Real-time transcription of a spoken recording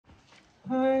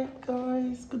Hi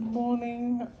guys, good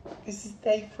morning. This is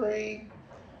day 3,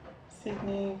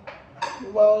 Sydney.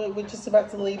 Well, we're just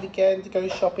about to leave again to go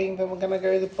shopping, then we're going to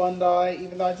go to Bondi,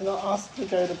 even though I did not ask to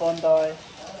go to Bondi.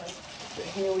 But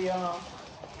here we are.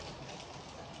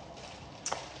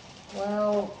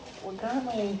 Well, we're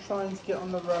currently trying to get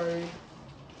on the road.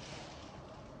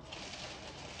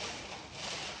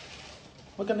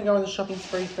 We're going to go on the shopping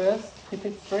spree first, to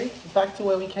Pitt Street, back to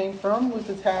where we came from with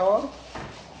the tower.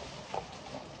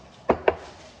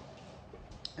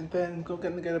 And then we're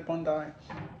going to go to Bondi. We're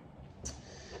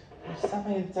just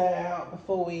having a day out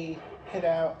before we head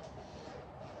out.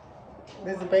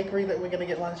 There's a bakery that we're going to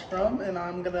get lunch from, and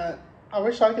I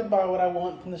wish I could buy what I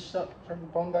want from the shop from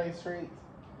Bondi Street.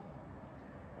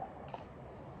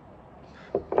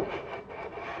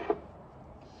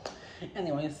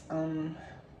 Anyways,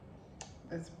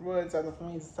 there's words out for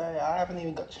me to say. I haven't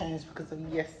even got changed because of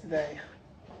yesterday.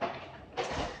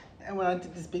 And when I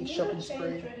did this big shopping spree.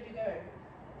 Ready to go?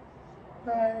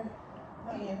 No,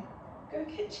 not yet. Go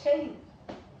get changed.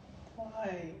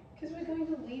 Why? Because we're going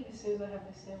to leave as soon as I have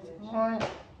this sandwich. Right.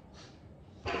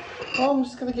 Well, I'm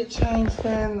just gonna get changed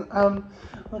then.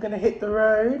 We're gonna hit the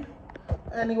road.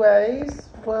 Anyways,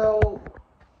 well,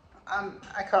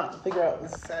 I can't figure out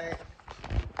what to say.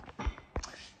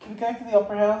 Can we go to the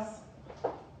Opera House?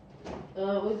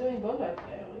 We're doing Bondi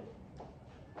today, aren't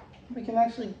we? We can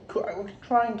actually, we can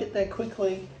try and get there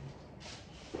quickly.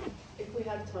 If we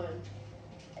have time.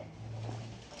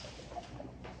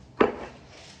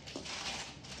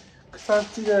 Because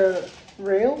I did a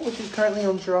reel, which is currently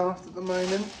on draft at the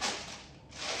moment.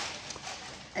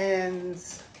 And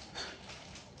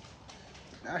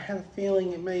I have a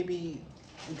feeling it may be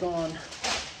gone.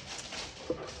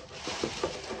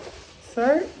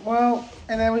 So, well,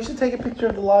 and then we should take a picture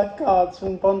of the lifeguards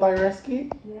from Bondi Rescue,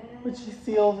 which you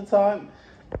see all the time.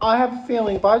 I have a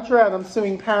feeling if I drown, I'm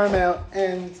suing Paramount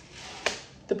and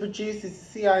the producers,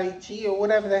 CIG or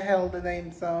whatever the hell the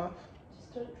names are.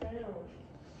 Just don't drown.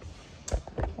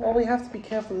 Well, we have to be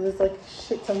careful. There's like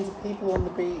shit tons of people on the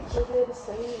beach. We're there to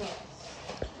save us.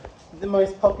 The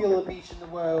most popular beach in the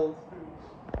world.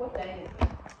 What day is it?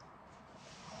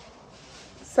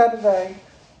 Saturday.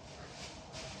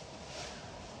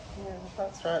 Yeah,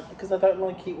 that's right, because I don't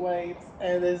like heat waves,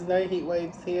 and there's no heat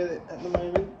waves here at the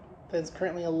moment. There's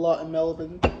currently a lot in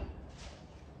Melbourne.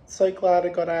 So glad I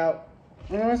got out.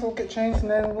 Anyways, we'll get changed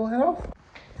and then we'll head off.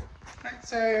 Right,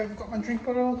 so I've got my drink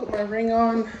bottle, got my ring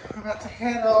on, we're about to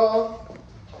head off.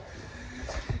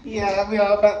 Yeah, we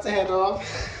are about to head off.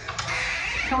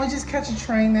 Can we just catch a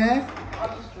train there?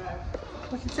 I'll just drive.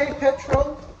 We can save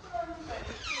petrol.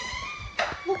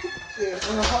 Look at this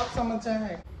on a hot summer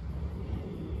day.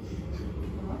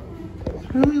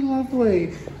 It's really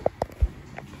lovely.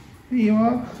 Here you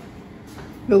are.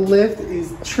 The lift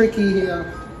is tricky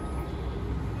here.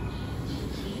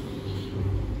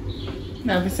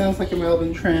 Now this sounds like a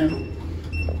Melbourne tram.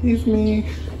 Here's me.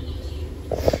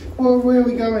 Well, where are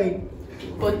we going?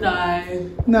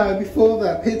 Bondi. No, before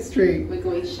that, Pitt Street. We're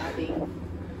going shopping.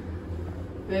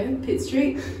 Where? Pitt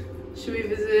Street? Should we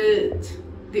visit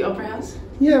the Opera House?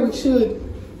 Yeah, we should.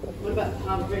 What about the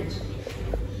Harbour Bridge?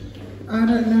 I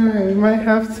don't know. We might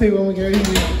have to when we go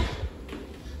here.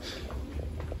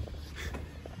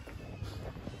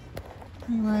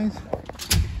 Anyways.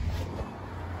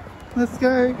 Let's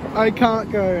go. I can't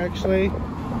go actually.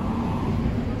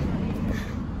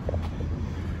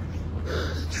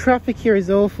 Traffic here is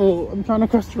awful. I'm trying to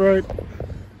cross the road.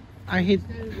 I hit.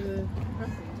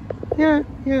 Yeah.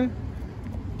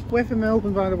 We're from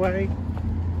Melbourne, by the way.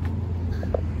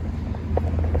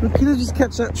 We could have just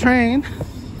catch that train.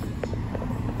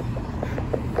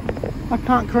 I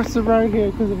can't cross the road here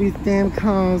because of these damn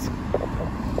cars.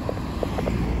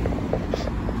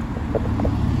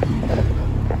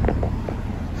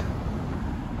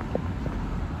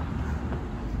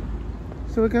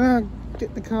 So we're gonna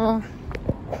get the car.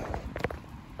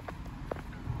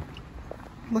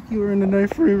 Lucky we're in a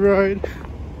no-through road.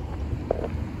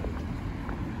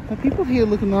 The people here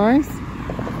look nice.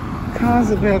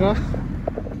 Cars are better.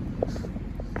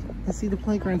 I see the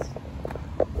playgrounds.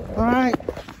 Alright.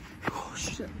 Oh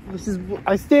shit.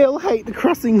 I still hate the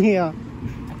crossing here.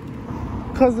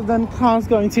 Because of them cars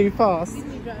going too fast.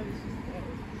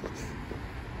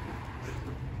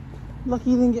 Lucky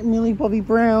you didn't get Millie Bobby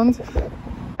Browned.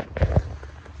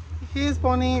 Here's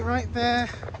Bonnie right there.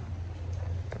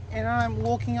 And I'm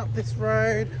walking up this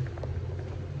road.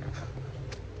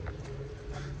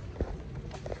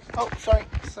 Oh, sorry.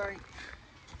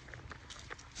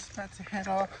 Just about to head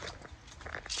off.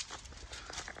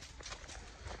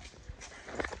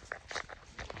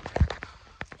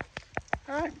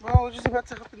 Alright, well, we're just about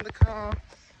to hop in the car.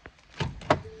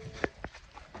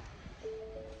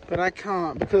 But I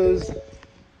can't because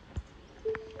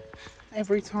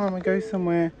every time I go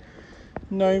somewhere,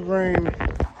 no room.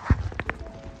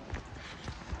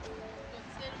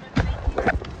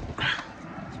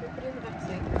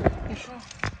 You sure?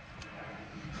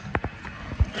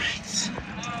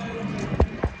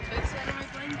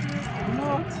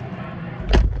 Right.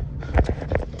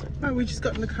 Right, we just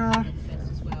got in the car.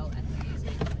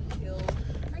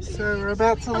 So we're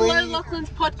about to leave. Hello, Lachlan's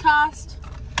podcast.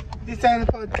 This ain't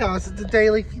a podcast, it's a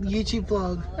daily YouTube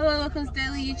vlog. Hello, Lachlan's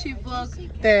daily YouTube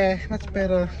vlog. There, much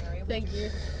better. Thank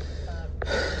you.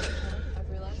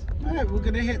 Alright, we're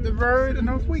gonna hit the road and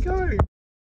off we go.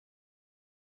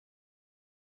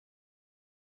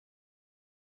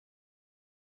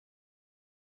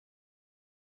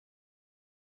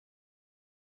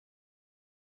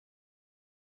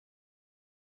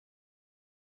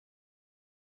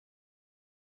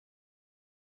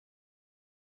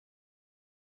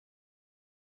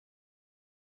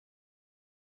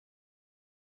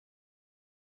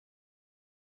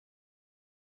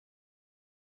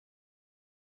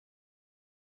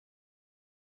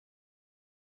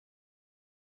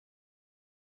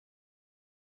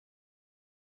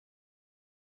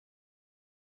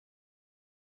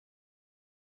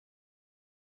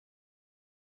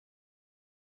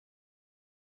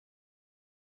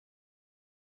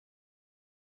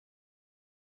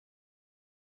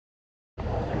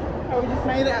 Oh, we just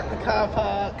made it at the car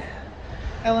park.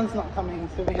 Ellen's not coming,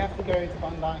 so we have to go to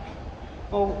Bondi.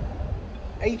 Well,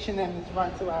 H&M is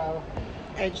right to our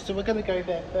edge, so we're going to go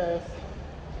there first.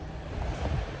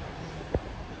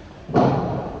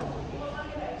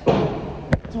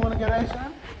 Do you want to go to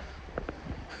H&M?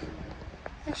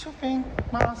 Yeah, sure thing.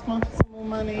 Might ask Mum for some more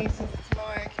money since it's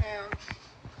my account.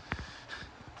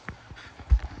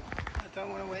 I don't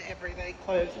want to wear everyday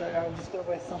clothes though, I'm just going to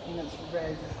wear something that's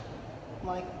red.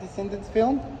 Like Descendants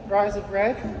film, Rise of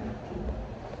Red.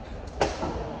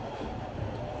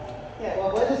 Yeah,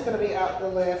 well, we're just going to be out the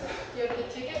left. Do you have the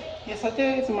ticket? Yes, I do.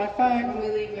 It's on my phone. When we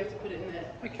leave, we have to put it in there.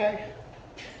 Okay.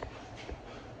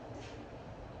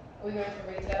 Are we going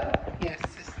for retail? Yes,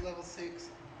 it's level 6.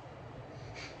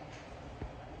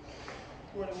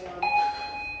 What do we want?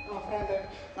 Oh, I found it.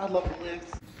 I love the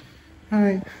lifts.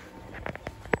 Alright.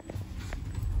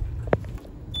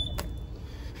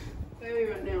 Where are we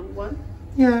right now? 1?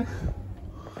 Yeah.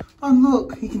 Oh,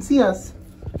 look, you can see us.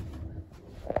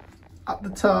 Up the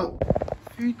top.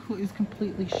 Food court is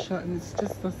completely shut and it's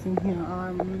just us in here.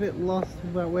 I'm a bit lost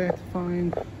about where to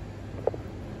find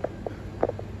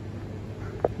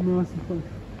nice place.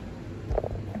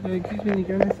 Excuse me,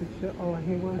 go message. Oh,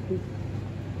 here one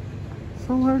is.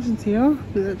 Soul Origins here,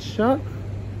 but it's shut.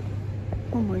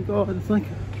 Oh my god, it's like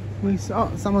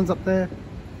oh, someone's up there.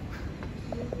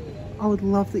 I would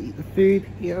love to eat the food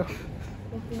here.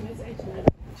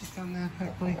 Just down there,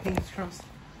 hopefully, fingers crossed.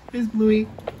 There's Bluey.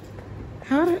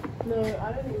 How did? No,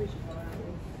 I don't think we should go out.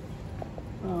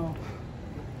 Oh.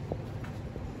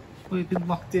 We've been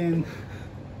locked in.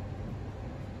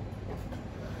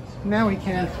 Now we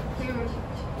can.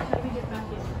 How do we get back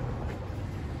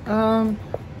in?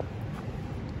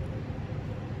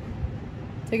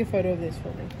 Take a photo of this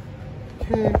for me.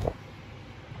 Okay.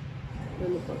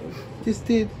 On the bottom. Just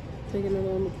did. Take another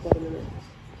one with the bottom of it.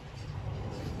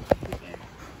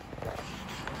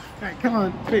 Alright, come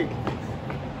on, quick.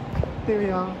 There we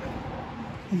are.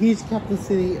 A huge capital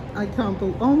city. I can't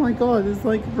believe. Oh my god, there's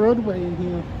like Broadway in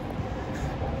here.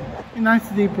 It'd be nice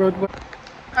to do Broadway.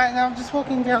 Alright, now I'm just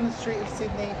walking down the street of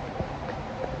Sydney.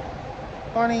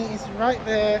 Bonnie is right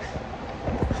there.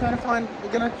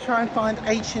 We're gonna try and find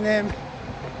H&M.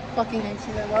 Fucking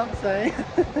H&M, I'd say.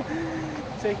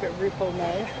 Secret RuPaul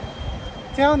made.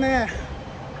 Down there.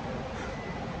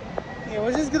 Yeah,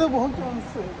 we're just gonna walk down the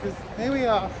street because there we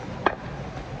are.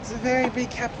 It's a very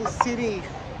big capital city.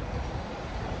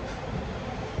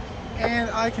 And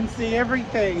I can see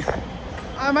everything.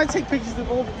 I might take pictures of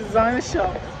all the designer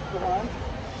shops.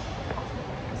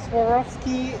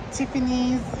 Swarovski,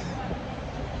 Tiffany's.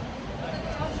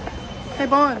 Hey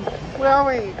Bon, where are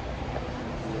we?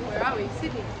 Where are we?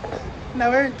 Sydney. No,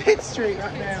 we're in Pitt Street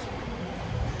right now.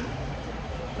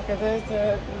 Okay, there's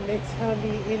a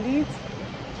L'Italie Elite.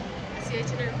 I see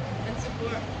H&M and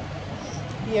Sephora.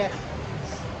 Yeah.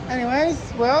 Anyways,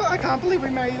 well, I can't believe we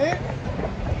made it.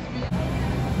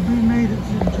 We made it to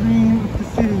the dream of the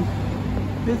city.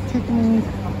 There's Tiffany's.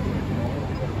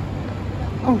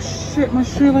 Oh shit, my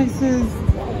shoelaces.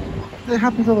 That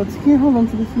happens all the time. Can you hold on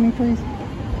to this for me, please?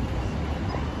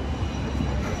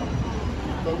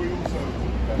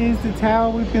 Here's the tower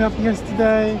we've been up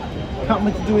yesterday. Can't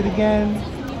wait to do it again.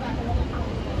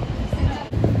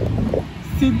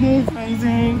 Sydney is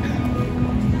amazing.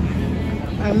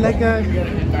 And Lego.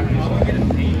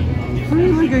 Oh,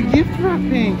 Lego gift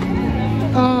wrapping.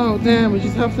 Oh damn, we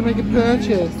just have to make a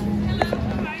purchase.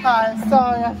 Alright,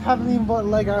 sorry, I haven't even bought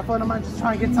Lego. I thought I might just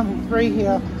try and get something free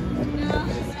here.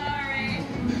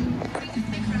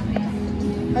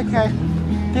 Okay,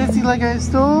 there's the Lego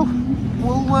store.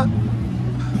 Woolworth.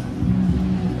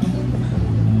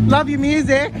 Love your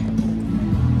music.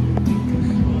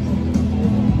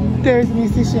 There's a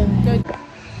musician.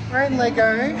 We're in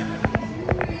Lego,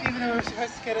 even though we're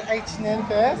supposed to get at H&M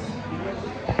first.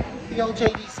 The old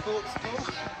JD Sports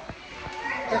store.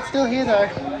 It's still here though.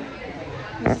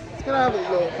 Let's go have a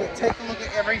look. But take a look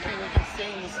at everything we can see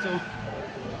in the store.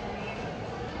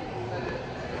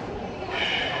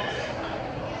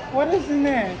 What is in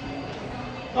there?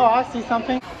 Oh, I see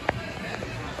something.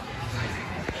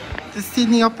 The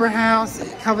Sydney Opera House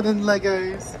covered in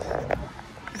Legos.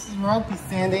 This is where I'll be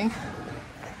standing.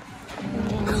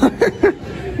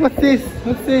 What's this?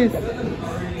 What's this?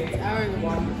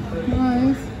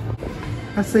 Nice.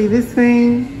 I see this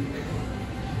thing.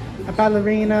 A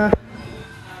ballerina.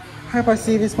 I hope I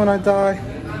see this when I die.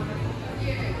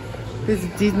 This is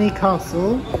Disney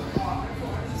Castle.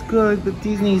 It's good, but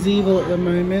Disney's evil at the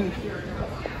moment.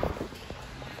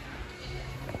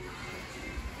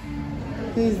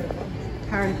 Here's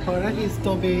Harry Potter. Here's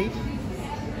Dobby.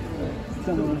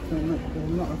 Don't want to film it,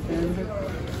 I'm not a fan of it.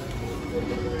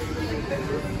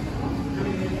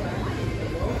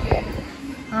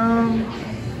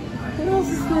 What else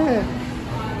is there?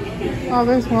 Oh,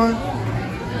 there's one.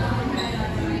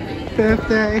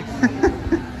 Birthday.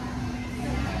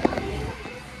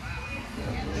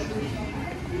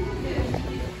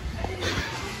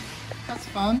 That's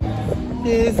fun.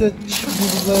 Here's a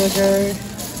Lego.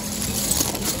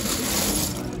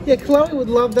 Yeah, Chloe would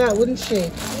love that, wouldn't she?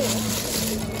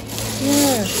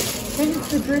 Yeah. Send it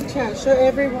to the group chat. Show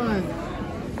everyone.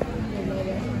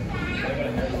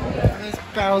 There's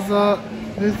Bowser.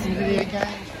 There's some video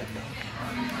games.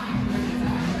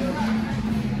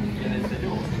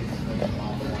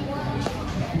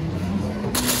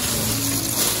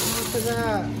 Look at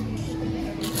that.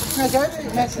 No, go to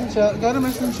Messenger. Go to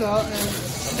Messenger and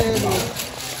share this.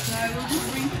 No, we'll just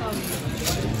bring some.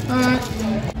 Alright.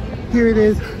 Here it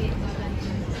is.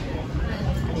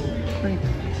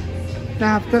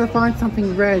 Now I've got to find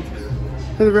something red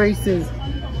for the races.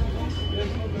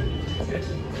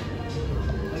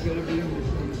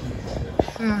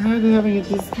 So I heard they're having a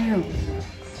discount.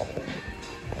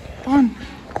 Come on.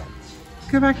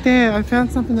 Go back there. I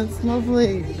found something that's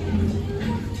lovely.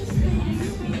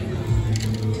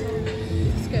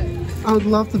 Let's go. I would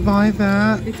love to buy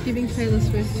that. It's giving Taylor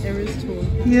Swift Eras Tour.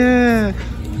 Yeah.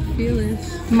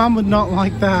 Fearless. Mum would not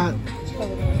like that.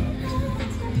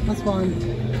 That's fine.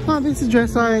 Oh, this is a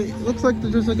dress looks like the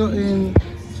dress I got in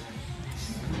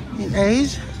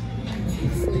Age.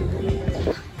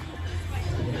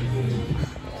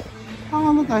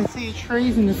 Oh look, I see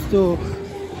trees in the store.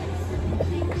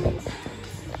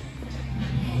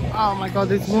 Oh my god,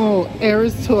 there's more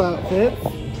Eras Tour outfits.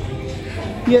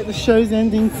 Yet the show's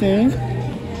ending soon.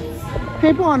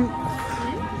 Hey, Bon.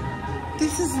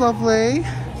 This is lovely.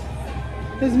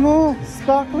 There's more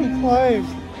sparkly clothes.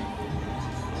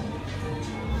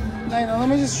 Hang on, let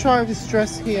me just try this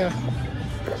dress here.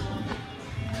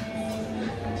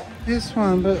 This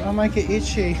one, but I'll make it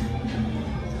itchy.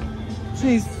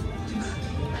 Jeez.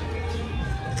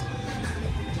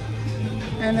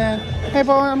 And then, hey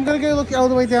boy, I'm gonna go look all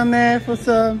the way down there for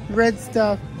some red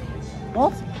stuff.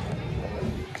 What?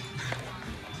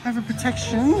 Have a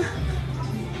protection.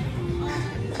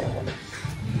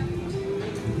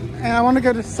 And I want to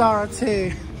go to Zara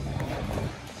too.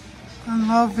 I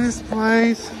love this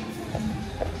place.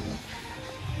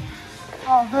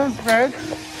 Oh, there's red.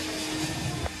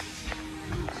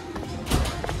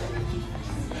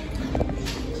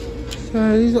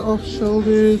 So these are off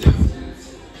shoulders.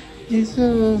 These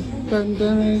are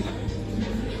bandanas.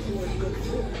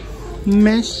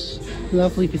 Mesh,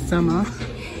 lovely for summer.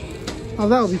 Oh,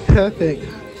 that would be perfect.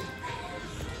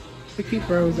 So keep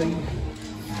browsing.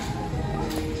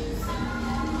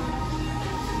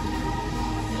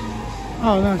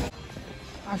 Oh no,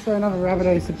 I saw another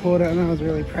Rabbitoh supporter and I was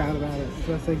really proud about it.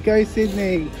 So I said, go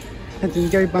Sydney, and then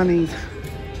go Bunnies.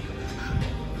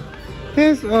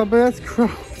 Here's, oh, but that's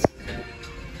cropped.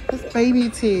 That's baby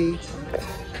tee.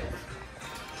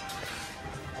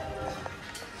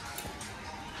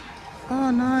 Oh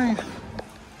nice.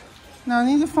 Now I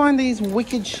need to find these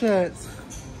wicked shirts.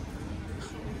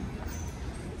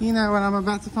 You know what I'm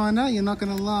about to find out, you're not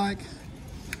gonna like.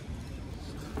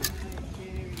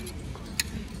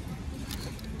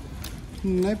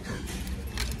 Nope.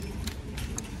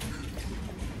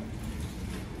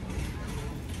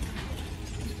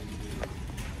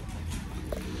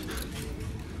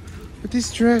 But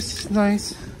this dress is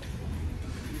nice.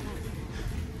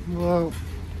 Whoa.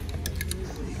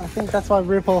 I think that's why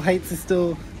RuPaul hates the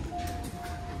store.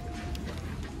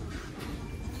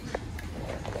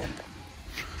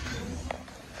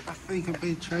 I think I've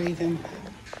been trading.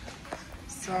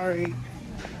 Sorry.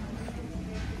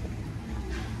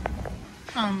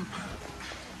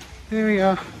 There we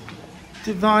are.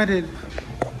 Divided.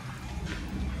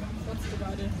 What's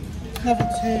divided? Level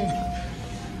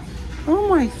 2. Oh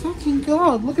my fucking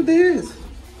god, look at this.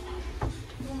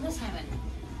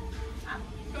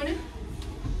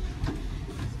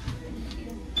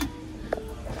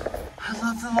 I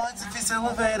love the lights of this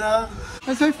elevator.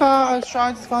 And so far I was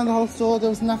trying to find the whole store, there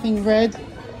was nothing red.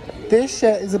 This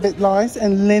shirt is a bit nice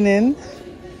and linen.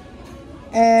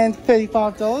 And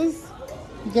 $35.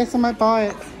 I guess I might buy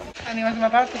it. Anyways, I'm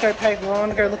about to go pay for it. I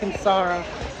want to go look in Zara.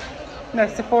 No,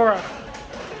 Sephora.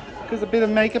 Because a bit of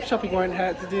makeup shopping won't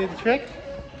hurt to do the trick.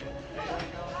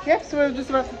 Yep, so we're just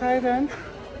about to pay then.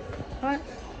 Right.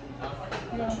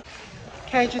 Yeah.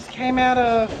 Okay, just came out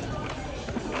of...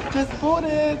 Just bought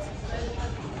it.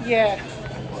 Yeah.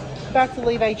 About to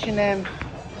leave H&M.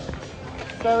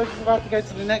 So we're just about to go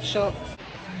to the next shop.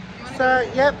 So,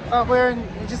 yep,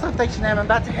 we just left H&M. I'm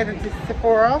about to head into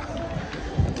Sephora.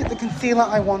 Get the concealer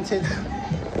I wanted.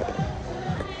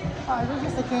 I was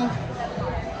just looking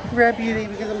Rare Beauty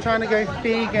because I'm trying to go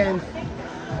vegan.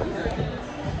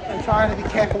 I'm trying to be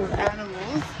careful with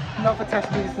animals. Not for Tash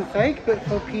Peterson's sake, but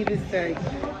for Peter's sake.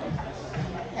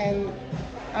 And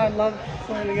I love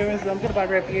Selena Gomez, so I'm gonna buy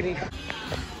Rare Beauty.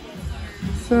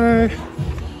 So,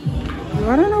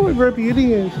 I don't know what Rare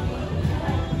Beauty is.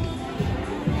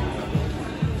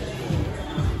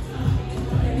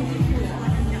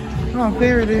 Oh,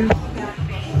 there it is.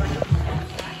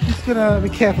 Just gonna be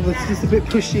careful, it's just a bit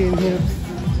pushy in here.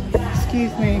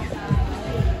 Excuse me.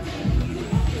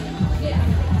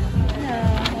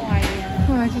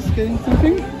 Hi, just getting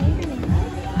something.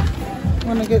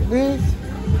 Wanna get this?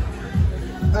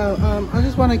 Oh, I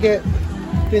just wanna get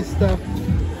this stuff.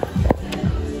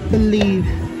 Believe.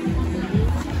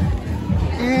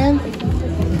 And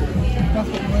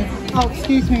oh,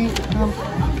 excuse me.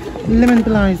 Lemon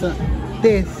Belizer.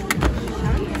 This.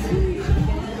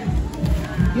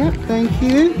 Yep, thank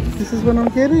you. This is what I'm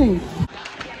getting.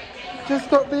 Just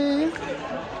got these.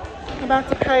 About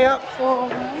to pay up for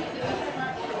them.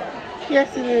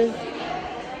 Yes, it is.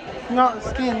 Not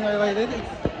skin related, it's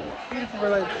beautiful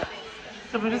related.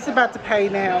 So we're just about to pay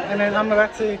now, and then I'm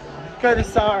about to go to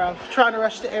Zara. I'm trying to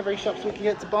rush to every shop so we can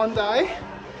get to Bondi.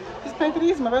 Just pay for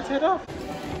these, I'm about to head off.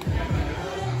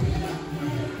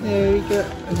 There we go.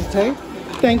 Okay.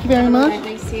 Thank you very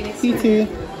much. You too.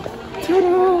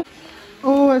 Ta-da!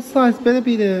 Oh, it's nice. Better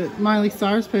be the Miley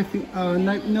Cyrus perfume. Oh,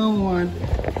 nope, no one.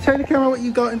 Show the camera what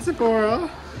you got in Sephora.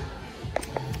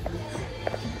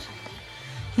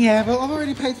 Yeah, well, I've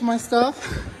already paid for my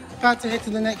stuff. About to head to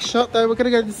the next shop though. We're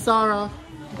gonna go to Zara.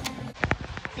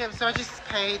 Yeah, so I just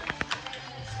paid.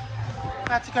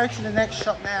 About to go to the next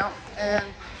shop now, and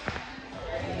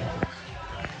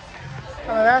I'm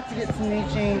about to get some new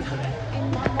jeans.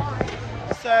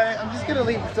 So I'm just gonna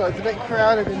leave the store. It's a bit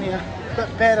crowded in here,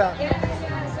 but better.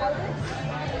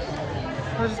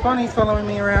 Bonnie's following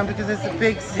me around because it's a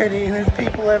big city and there's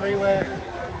people everywhere.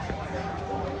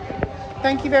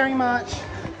 Thank you very much.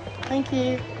 Thank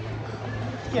you.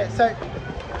 Yeah, so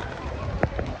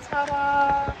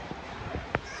ta-da!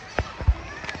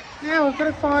 Now we've got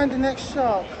to find the next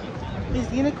shop. There's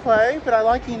Uniqlo, but I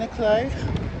like Uniqlo.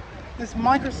 There's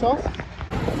Microsoft.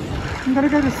 I'm gonna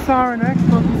go to Zara next.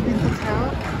 Welcome to the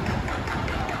tower.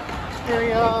 Here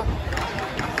we are.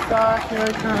 Zara, here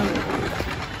I come.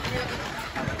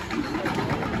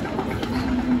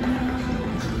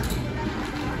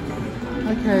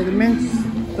 Okay, the men's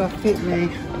stuff fit me.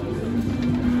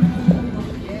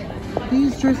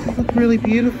 These dresses look really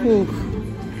beautiful.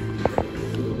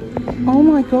 Oh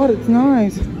my god, it's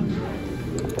nice. It's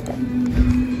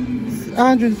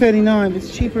 $139, but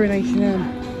it's cheaper in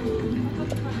H&M.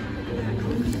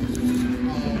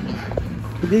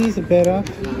 These are better.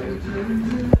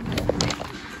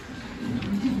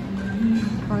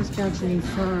 Price gouging in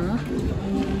Zara.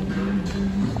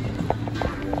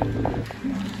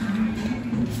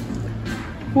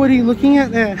 What are you looking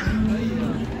at there?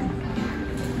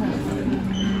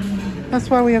 That's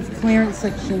why we have the clearance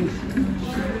section.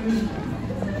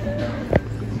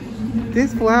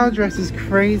 This flower dress is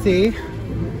crazy.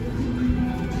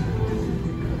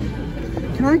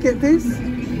 Can I get this?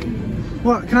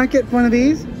 What? Can I get one of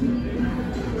these?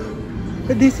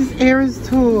 But this is Era's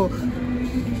tour.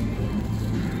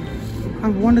 I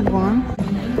wanted one.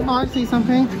 Oh, I see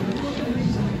something.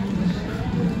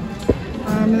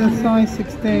 I'm in a size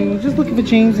 16. Just looking for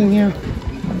jeans in here.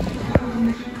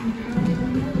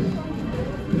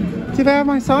 Do they have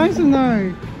my size or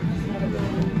no?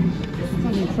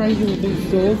 I'm crazy with these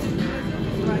stores.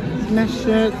 Mesh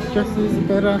shirts, dresses are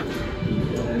better.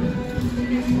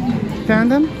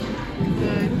 Found them?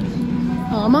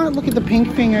 Oh, I might look at the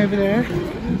pink thing over there.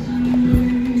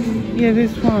 Yeah,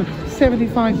 this one.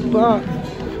 75 bucks.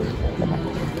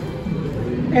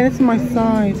 And it's my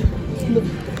size. Look,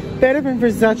 better than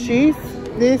Versace's.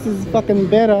 This is fucking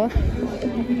better.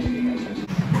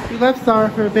 We left Zara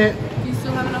for a bit. Do you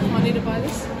still have enough money to buy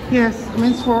this? Yes, I'm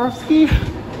in Swarovski.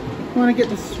 I want to get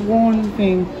the swan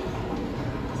thing.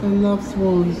 I love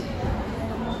swans.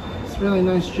 It's really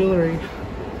nice jewellery.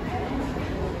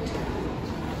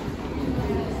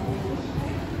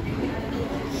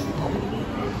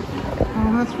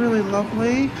 Oh, that's really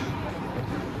lovely.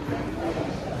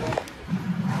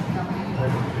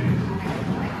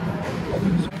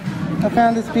 I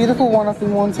found this beautiful one I've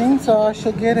been wanting, so I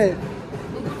shall get it.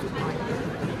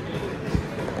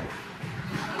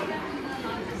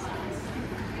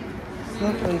 It's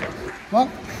lovely. What?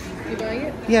 You buying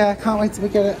it? Yeah, I can't wait till we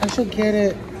get it. I should get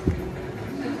it.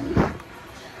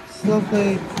 It's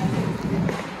lovely.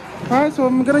 Alright, so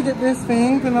I'm gonna get this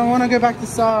thing, then I want to go back to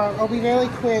Zara. I'll be really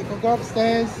quick. I'll go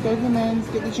upstairs, go to the men's,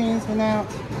 get the jeans for now.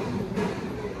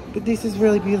 But this is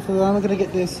really beautiful. I'm gonna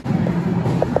get this.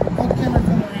 Hold the camera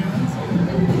from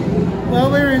around. Well,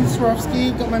 we're in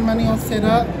Swarovski. Got my money all set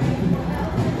up.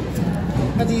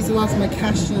 Had to use the last of my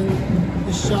cash in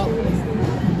the shop.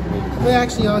 We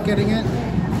actually are getting it.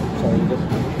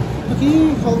 Can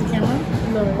you hold the camera?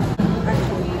 No.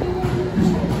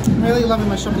 I'm really loving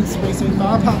my shopping spree so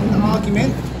far, apart from the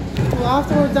argument. Well,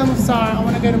 after we're done with Zara, I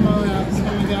want to go to Moya, so I'm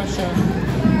going to go shop.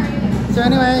 So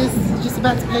anyways, just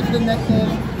about to pay for the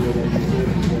necklace.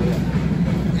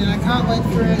 And I can't wait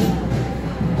for it.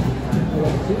 I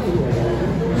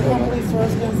can't believe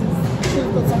Swarovski should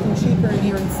have put something cheaper in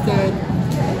here instead.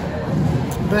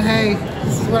 But hey,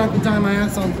 this is what I've been dying my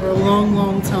ass on for a long,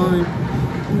 long time.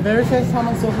 From the very first time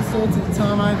I saw the sword to the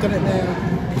time I've got it now.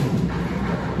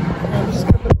 I'm just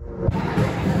gonna put...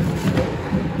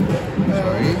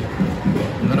 Sorry,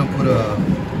 I'm gonna put a...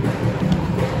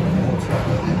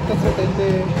 That's what they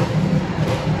do.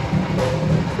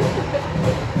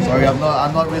 Sorry, I'm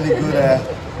not really good at...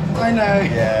 I know.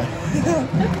 Yeah. Okay.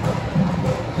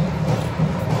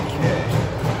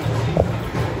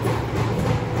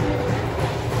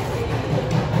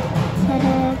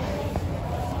 Ta-da.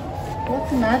 What's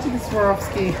the magic of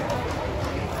Swarovski?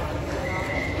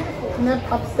 And then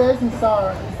upstairs in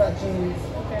Zara is that jeans.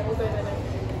 Okay, we'll go there then.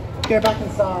 Go back in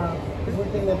Zara, because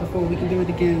we've been there before, we can do it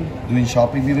again. Doing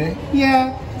shopping today?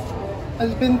 Yeah.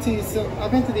 I've been to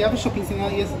the other shopping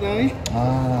centre yesterday.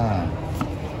 Ah.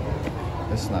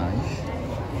 That's nice.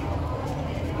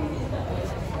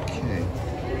 Okay.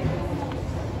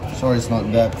 Sorry it's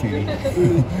not that pretty.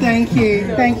 Thank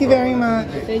you. Thank you very much.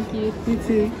 Thank you. You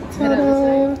too.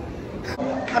 Ta-da.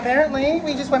 Apparently,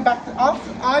 we just went back to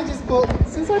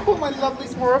since I bought my lovely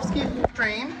Swarovski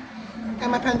frame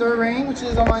and my Pandora ring, which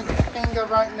is on my finger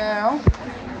right now,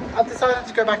 I've decided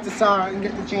to go back to Zara and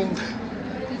get the jeans.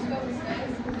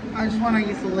 I just want to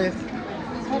use the lift.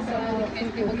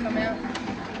 If people come out.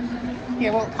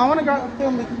 Yeah, well, I want to go out and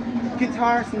film the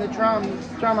guitarist and the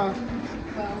drummer.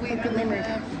 Well, we Good only memory.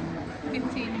 have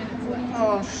 15 minutes left.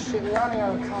 Oh shit, we're running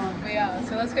out of time. We are.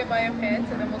 So let's go buy your pants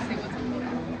and then we'll see what's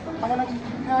important.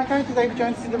 Can I go to David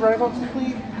Jones to see the robots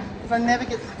quickly? Because I never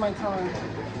get to my time.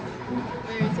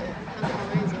 Where is it?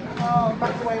 Where is it? Oh,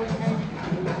 back the way we came.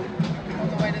 On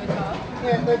the way to the car?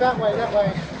 Yeah, go that way, that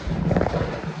way.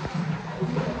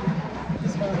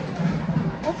 This way.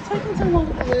 What's taking so long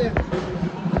to live? Do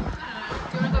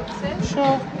you want to go upstairs?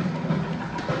 Sure.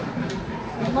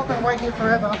 I'm not going to wait here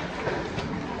forever.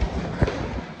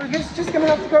 I guess just going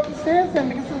to have to go up the stairs then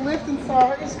because the lift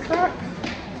inside is crap.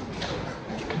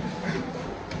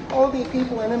 All the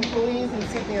people and employees in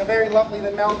Sydney are very lovely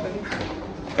than Melbourne.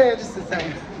 They're just the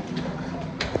same.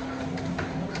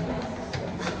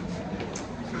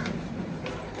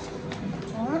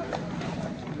 Alright.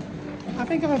 I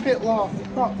think I'm a bit lost.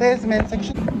 Oh, there's the men's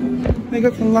section. They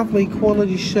got some lovely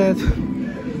quality shirts.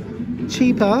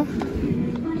 Cheaper.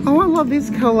 Oh, I love this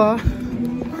colour.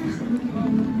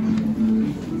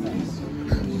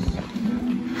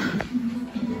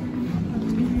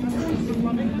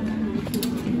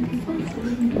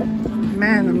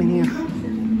 Man, I'm in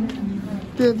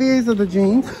here. These are the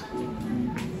jeans.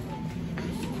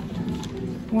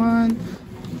 1,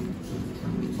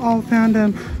 Oh, found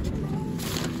them.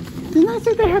 Didn't I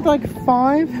say they had like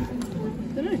 5?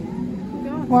 Don't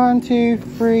know. 1, 2,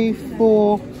 3,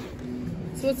 4.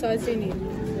 So what size do you need?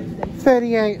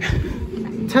 38.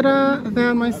 Ta-da! I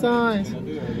found my size.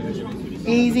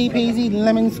 Easy peasy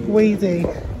lemon squeezy.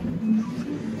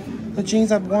 The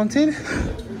jeans I've wanted.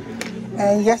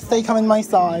 And yes, they come in my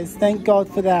size. Thank God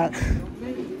for that.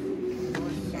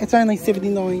 It's only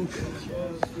 $79.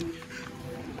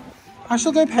 I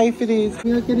shall go pay for these.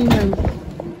 You're getting them.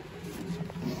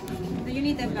 Do you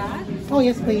need a bag? Oh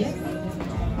yes, please.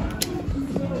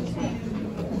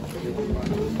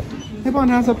 Everyone,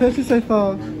 how's our purchase so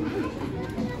far? Do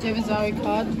you have a Zara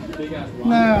card?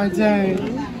 No, I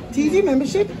don't. Do you do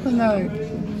membership or no?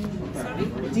 Sorry?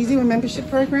 Do you do a membership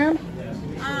program?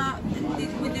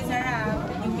 With the Zara,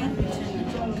 you can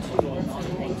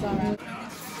Zara.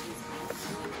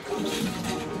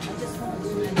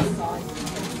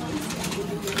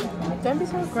 Don't be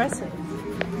so aggressive.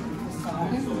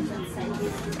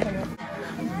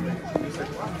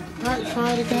 Right,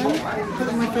 try it again. Put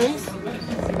it on my face.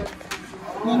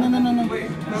 No.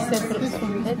 This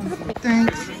one.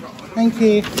 Thanks. Thank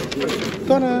you.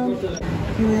 Got him.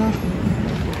 Here we are.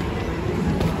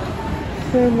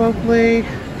 So lovely.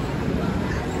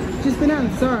 Just been out in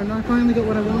Zara and I finally got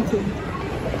what I wanted.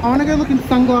 I want to go look in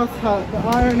Sunglass Hut, but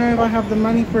I don't know if I have the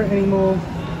money for it anymore.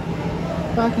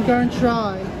 But I can go and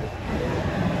try.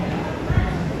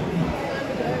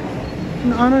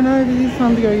 I don't know if it is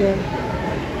time to go yet.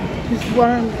 Just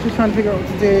trying to figure out what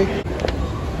to do.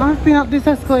 I've been up this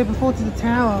escalator before to the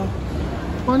tower.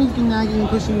 Bonnie's been nagging and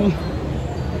pushing me.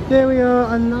 There we are.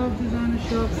 I love designer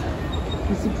shops.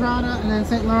 You see Prada and then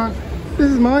St. Laurent.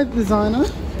 This is my designer.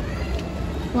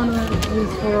 One of them is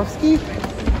Swarovski.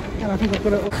 And I think I've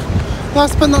got it all.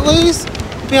 Last but not least,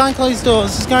 behind closed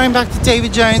doors. Just going back to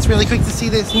David Jones really quick to see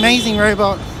this amazing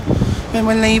robot when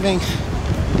we're leaving.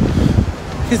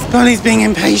 Because Bonnie's being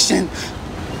impatient.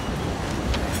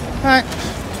 Right.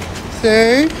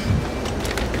 So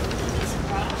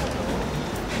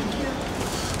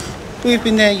we've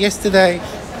been there yesterday.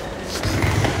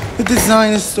 The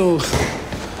designer store.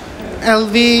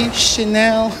 LV,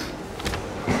 Chanel.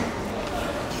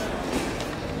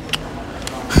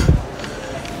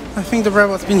 I think the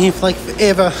robot's been here for like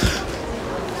forever.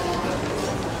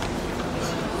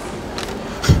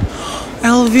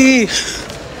 LV.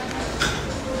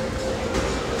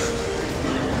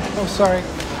 Oh, sorry.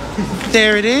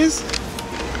 There it is.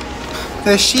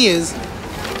 There she is.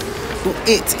 Well,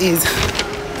 it is.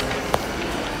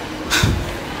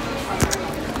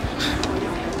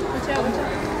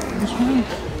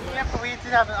 Yeah, but we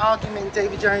did have an argument with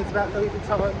David Jones about Louis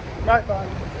Vuitton. Right,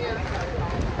 Barney?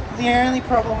 The only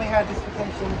problem we had this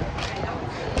vacation.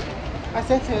 I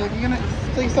said to her, you're going to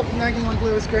please stop nagging like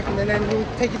Lewis Griffin and then we'll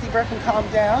take a deep breath and calm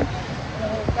down.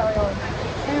 And we'll carry on.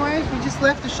 Anyways, we just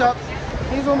left the shops.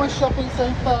 Here's all my shopping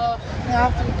so far. Now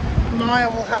after Maya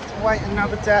will have to wait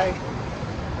another day.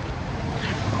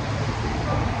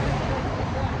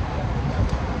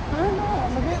 I don't know,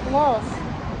 I'm a bit lost.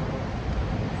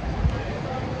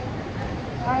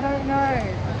 I don't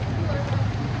know.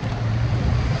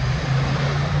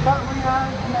 But we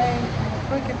have made a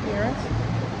quick appearance.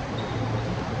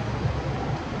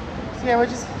 So yeah, we're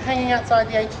just hanging outside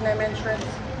the H&M entrance.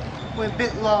 We're a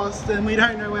bit lost and we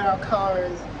don't know where our car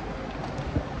is.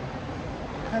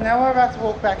 And now we're about to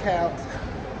walk back out.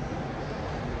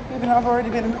 Even though I've already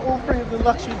been in all 3 of the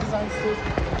luxury design stores.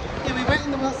 Yeah, we went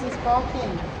in the Wilson's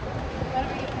parking.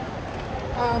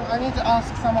 I need to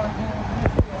ask someone who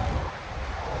lives here.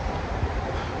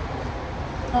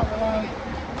 Can't rely.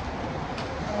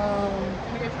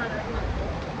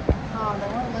 Oh, they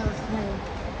won't let us in.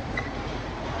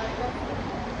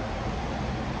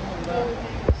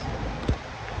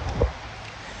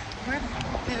 Where the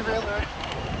fuck is the railroad?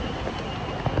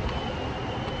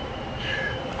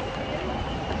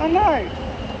 Oh no!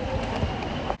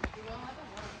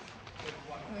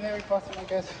 Very bottom, I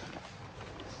guess.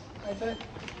 I don't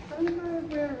know if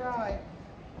we're right.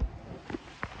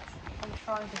 I'm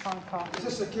trying to find cars. Is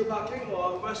this a queue parking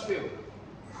or Westview?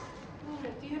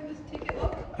 Do you have this ticket?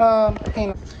 Hang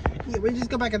on. Yeah, we just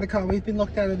got back in the car. We've been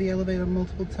locked out of the elevator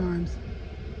multiple times.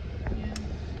 Yeah.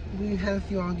 We had a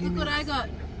few arguments. Look what I got.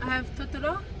 I have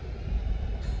Totoro.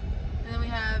 And then we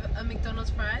have a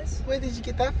McDonald's fries. Where did you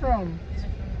get that from? These are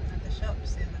from at the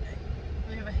shops the other day.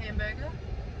 We have a hamburger.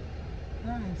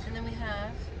 Nice. And then we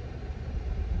have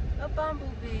a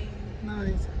bumblebee.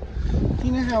 Nice. Do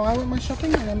you know how I went my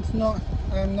shopping? And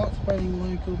I'm not spreading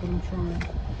local, but I'm trying.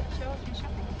 Show us your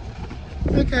shopping.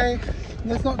 Okay.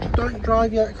 Don't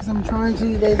drive yet because I'm trying to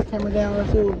lay the camera down. I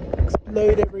feel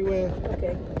load everywhere.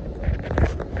 Okay.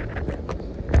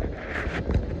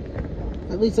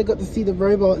 At least I got to see the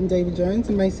robot in David Jones.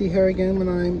 I may see her again when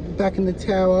I'm back in the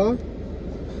tower.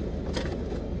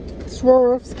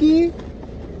 Swarovski.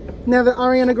 Now that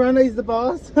Ariana Grande is the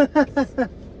boss. Yeah.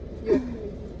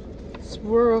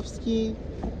 Swarovski.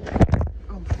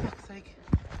 Oh, for fuck's sake.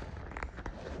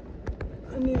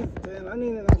 I need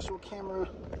an actual camera.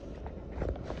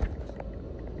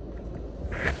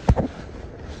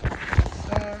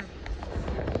 So,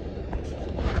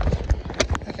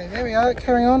 okay, there we are.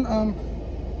 Carry on.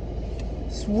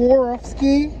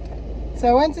 Swarovski. So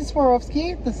I went to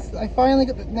Swarovski. I finally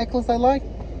got the necklace I like.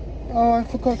 Oh, I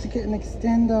forgot to get an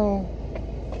extender.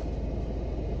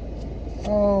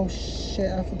 Oh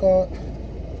shit, I forgot.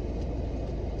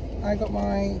 I got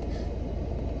my...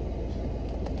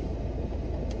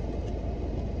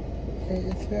 Okay,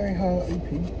 it's very hard to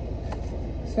open.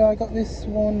 So I got this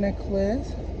swan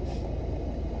necklace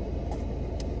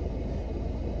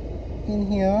in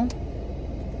here.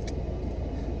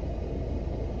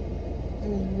 It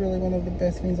was really one of the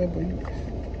best things I bought.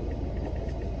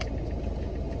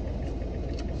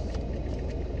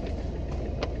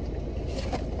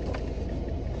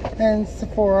 And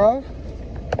Sephora.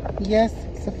 Yes,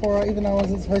 Sephora, even though I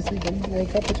wasn't supposed to be doing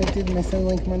makeup, which I did in my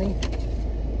Centrelink money.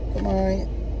 Got my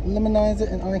luminizer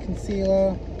and eye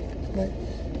concealer. My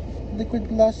liquid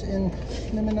blush and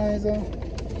luminizer.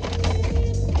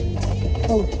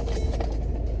 Oh.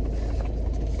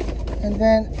 And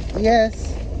then,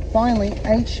 yes, finally,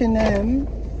 H&M.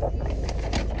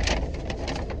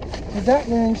 Is that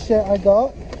linen shirt I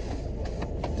got?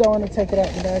 Don't want to take it out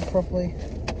of the bag properly.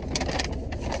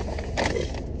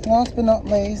 Last but not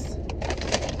least,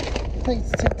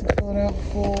 takes a sec to fill it out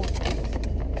before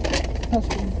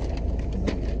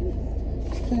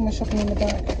putting my shopping in the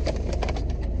back.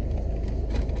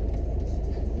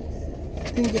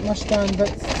 Didn't get much done, but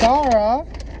Zara.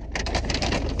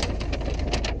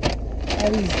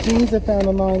 These jeans I found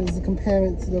online as a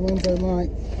comparison to the ones I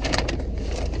like.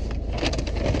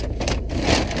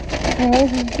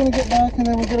 Anyways, we're just gonna get back and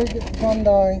then we're gonna get to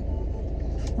Bondi.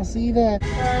 I'll see you there.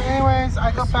 Anyways,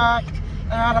 I got back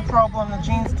and I had a problem. The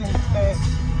jeans didn't fit.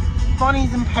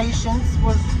 Bonnie's impatience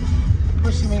was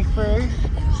pushing me through.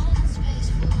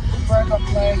 Broke up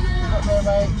late, got there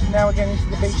late, and now we're getting to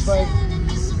the beach late.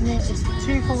 It's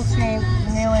 2:14,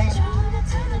 nearly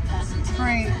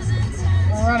 3.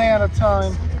 We're running out of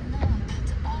time.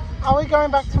 Are we going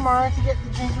back tomorrow to get the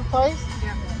jeans replaced?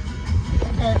 Yeah.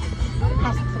 Okay.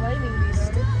 That's blaming me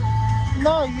though.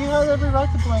 No, you have every right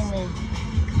to blame me.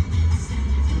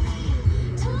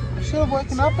 I should have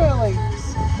woken up early.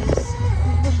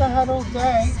 Wish I had all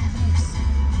day.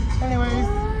 Anyways,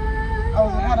 I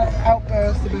had an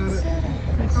outburst about it.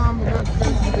 We're about to go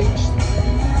to the beach.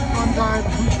 Bondi,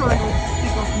 I'm trying to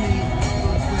kick off me.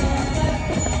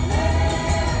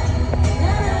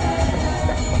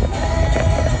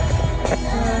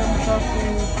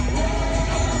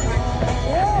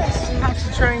 Taxi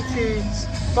train to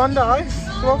Bondi.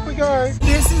 So off we go.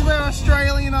 This is where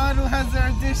Australian Idol has their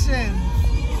audition.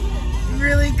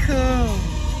 Really cool.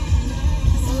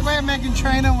 This is where Meghan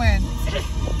Trainor went.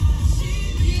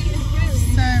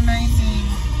 So amazing.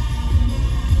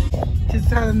 Just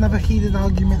had another heated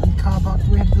argument in the car park.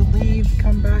 We had to leave,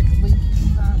 come back, leave,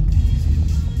 come back.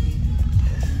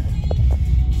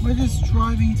 We're just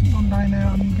driving to Bondi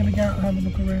now. I'm gonna go out and have a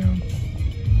look around.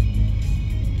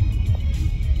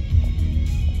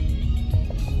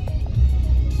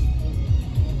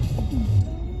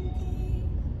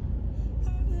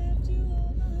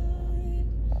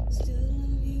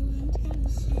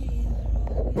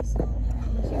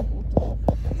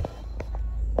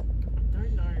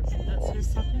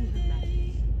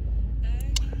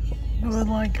 We're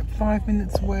like 5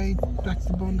 minutes away back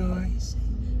to Bondi.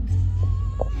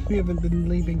 We haven't been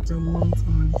leaving for a long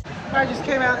time. I just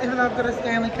came out, even though I've got a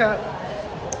Stanley Cup.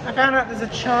 I found out there's a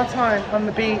char time on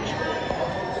the beach.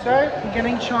 So, I'm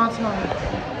getting char time.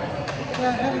 Yeah,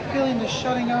 I have a feeling they're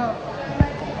shutting up.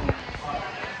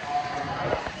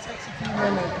 It takes a few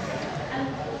minutes.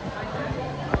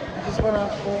 I just want to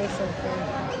order something.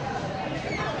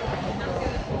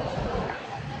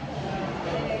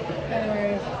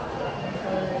 Anyways.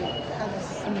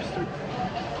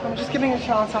 I'm just getting a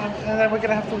char time and then we're going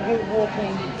to have to walk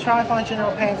in, try and find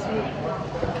general pants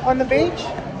on the beach.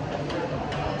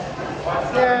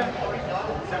 Yeah,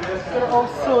 got it all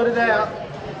sorted out.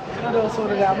 I'm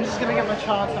just going to get my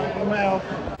char time on my off.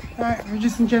 Alright, we're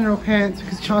just in general pants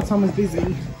because char time is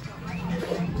busy.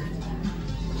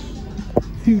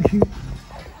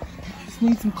 Just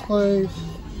need some clothes.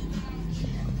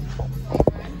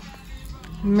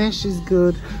 Mesh is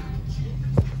good.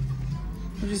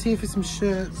 just here for some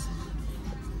shirts.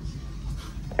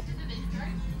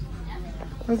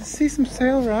 I see some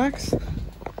sale racks.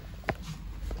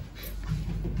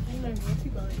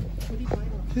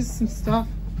 There's some stuff.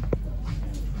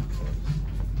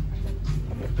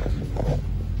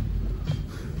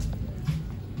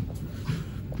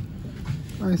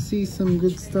 I see some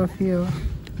good stuff here.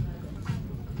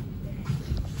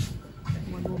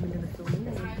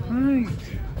 Right.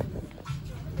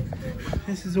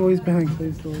 This is always behind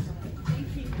closed doors.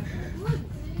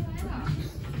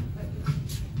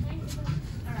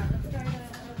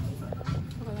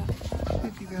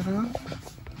 Maybe better.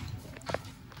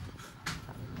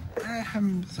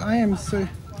 I am so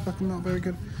fucking not very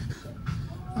good.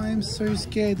 I am so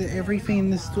scared that everything in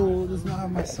this store does not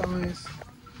have my size.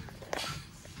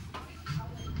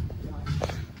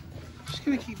 Just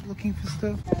gonna keep looking for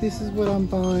stuff. This is what I'm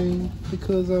buying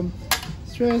because I'm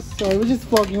stressed. Sorry, we're just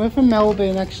vlogging. We're from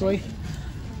Melbourne actually.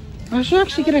 I should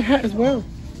actually get a hat as well.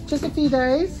 Just a few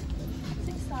days. It's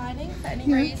exciting for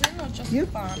any reason or just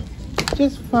fun?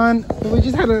 Just fun. But we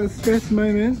just had a stress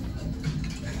moment.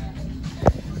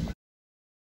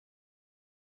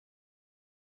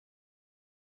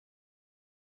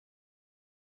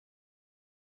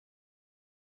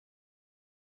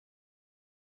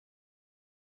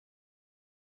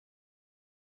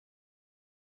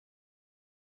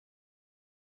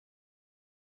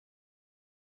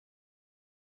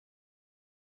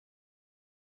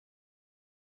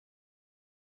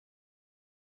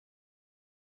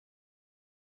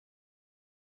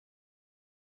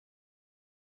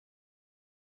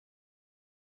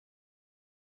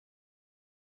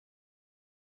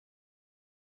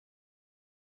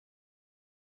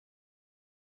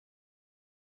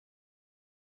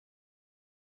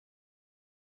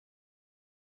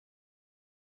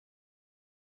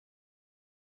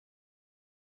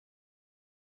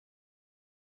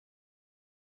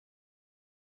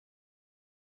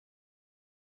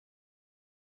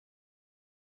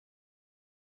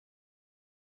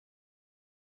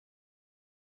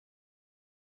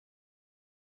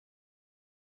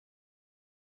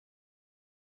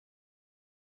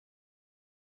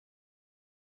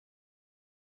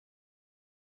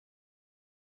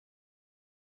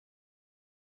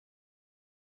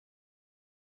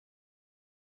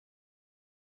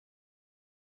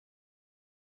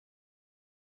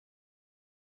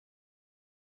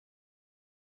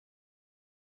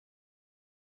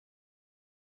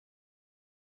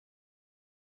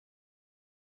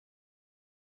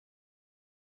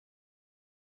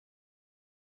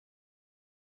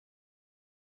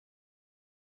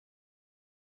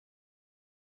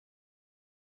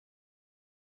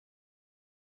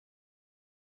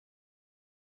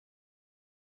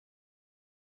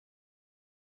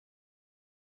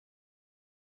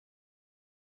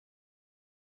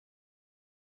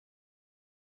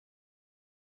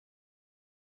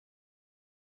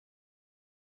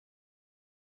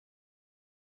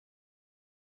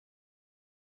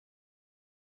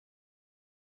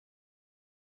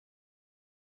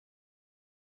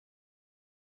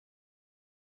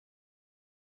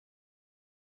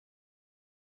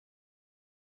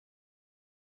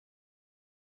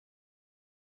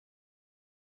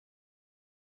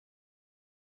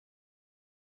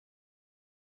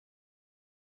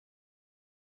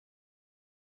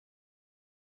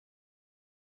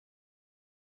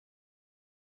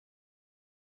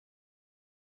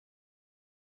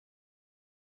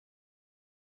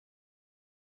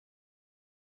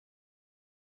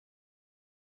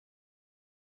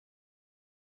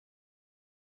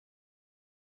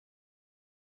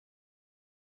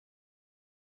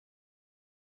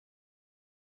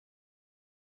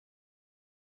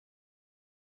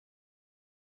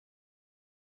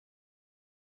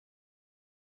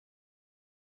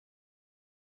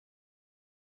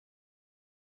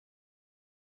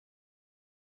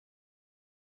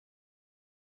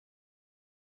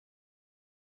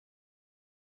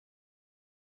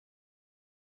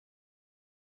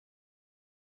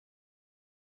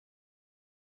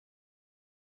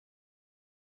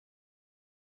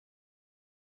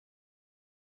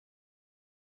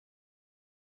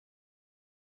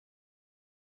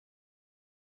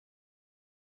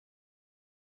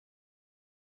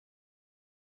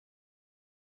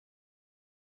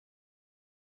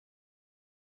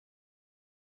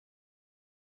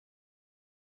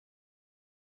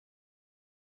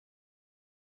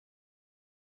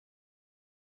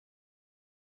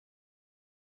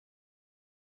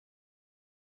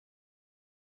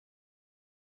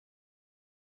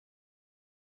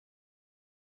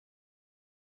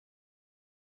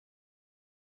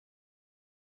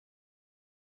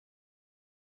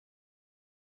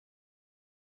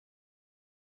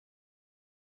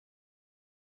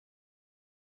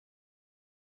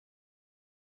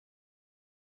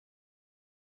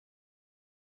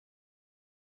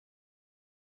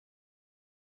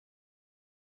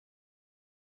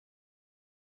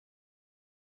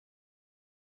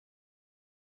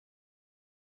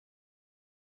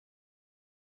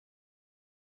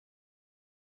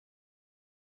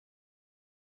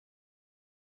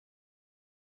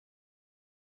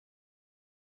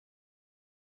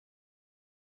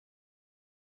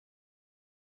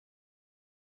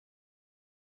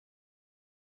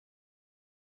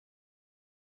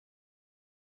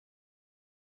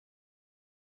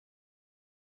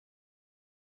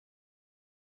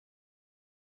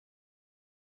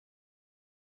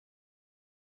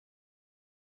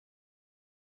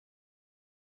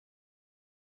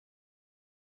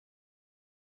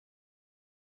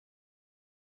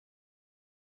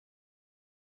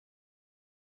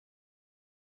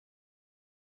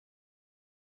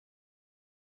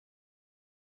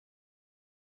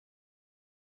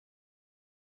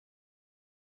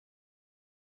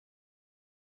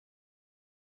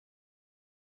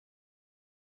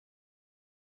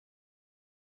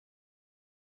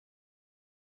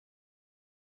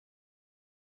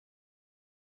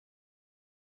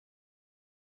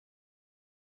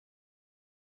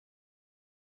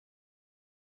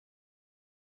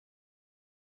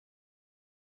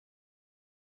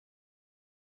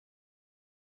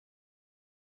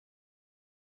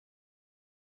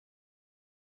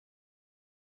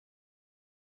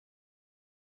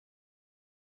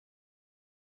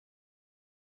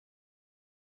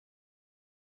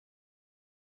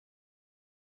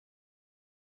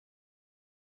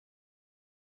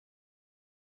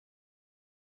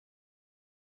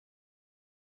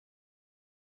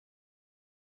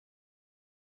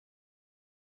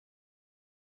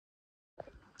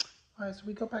 Alright, so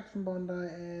we got back from Bondi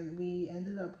and we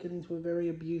ended up getting into a very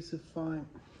abusive fight.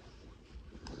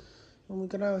 When we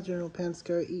got out of General Pants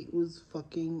Go, it was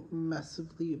fucking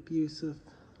massively abusive.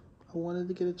 I wanted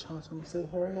to get a charge on him, so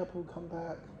hurry up, we'll come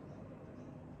back.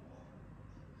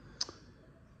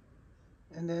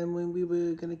 And then when we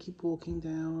were gonna keep walking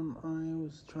down, I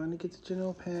was trying to get to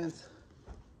General Pants.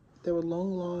 There were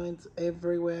long lines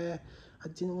everywhere. I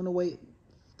didn't want to wait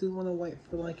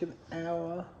for like an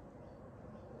hour.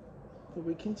 But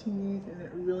we continued and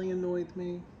it really annoyed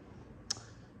me.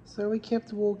 So we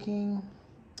kept walking.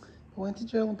 I went to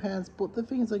General Pants, bought the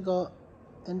things I got,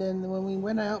 and then when we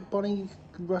went out, Bonnie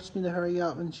rushed me to hurry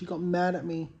up and she got mad at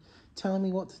me, telling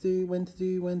me what to do, when to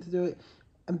do it,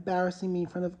 embarrassing me in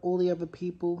front of all the other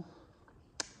people.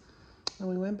 And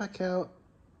we went back out.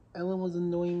 Ellen was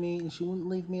annoying me and she wouldn't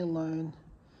leave me alone.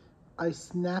 I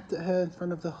snapped at her in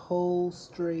front of the whole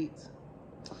street.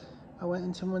 I went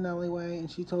into an alleyway and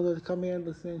she told her to come here and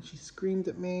listen. She screamed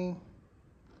at me.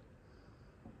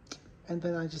 And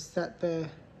then I just sat there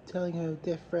telling her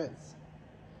death threats,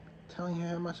 telling her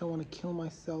how much I want to kill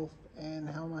myself and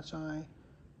how much I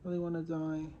really want to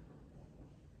die.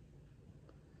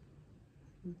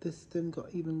 This then got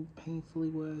even painfully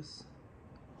worse.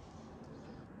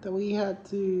 That we had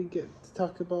to get to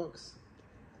Tucker Box.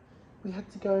 We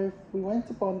went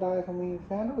to Bondi and we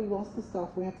found out we lost the stuff.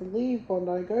 We had to leave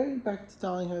Bondi, go back to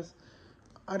Darlinghurst.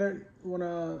 I don't want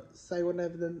to say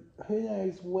whatever, then who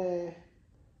knows where.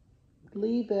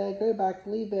 Leave there, go back,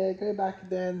 leave there, go back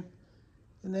again.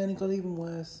 And then it got even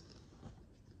worse.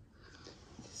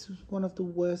 This was one of the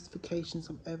worst vacations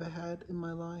I've ever had in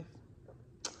my life.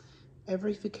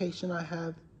 Every vacation I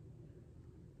have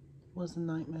was a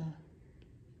nightmare.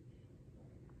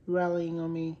 Rallying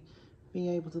on me, being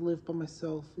able to live by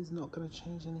myself is not going to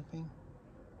change anything.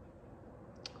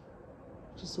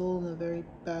 Just all in a very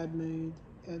bad mood,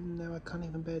 and now I can't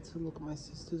even bear to look at my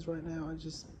sisters right now. I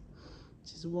just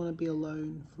want to be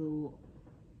alone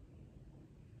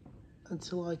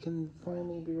until I can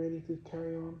finally be ready to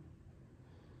carry on.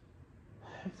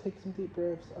 I've taken some deep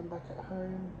breaths. I'm back at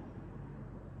home,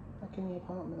 back in the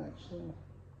apartment actually.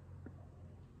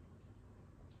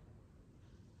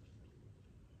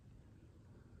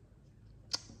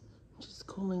 Just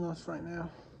cooling off right now.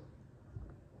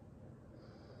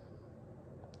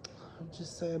 I'll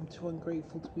just say I'm too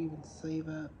ungrateful to even say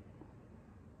that.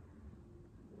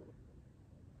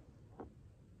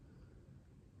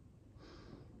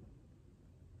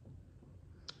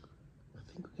 I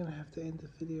think we're gonna have to end the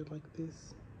video like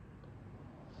this.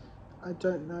 I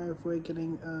don't know if we're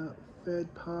getting a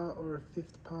third part or a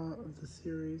fifth part of the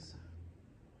series.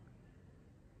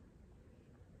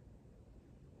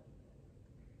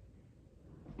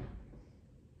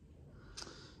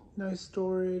 No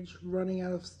storage, running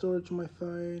out of storage on my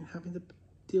phone, having to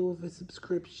deal with a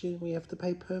subscription we have to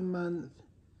pay per month.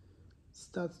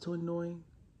 Starts to annoy.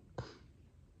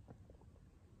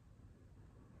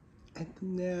 And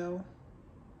now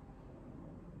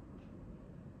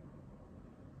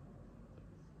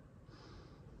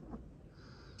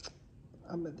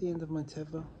I'm at the end of my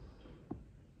tether.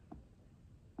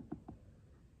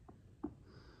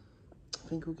 I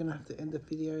think we're gonna have to end the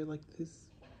video like this.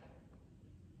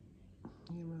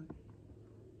 Yeah, right.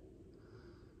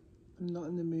 I'm not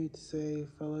in the mood to say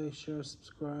follow, share,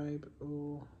 subscribe,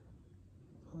 or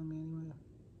follow me anyway.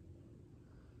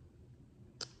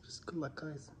 Just good luck,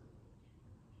 guys.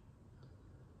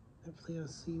 Hopefully I'll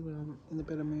see you when I'm in a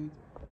better mood.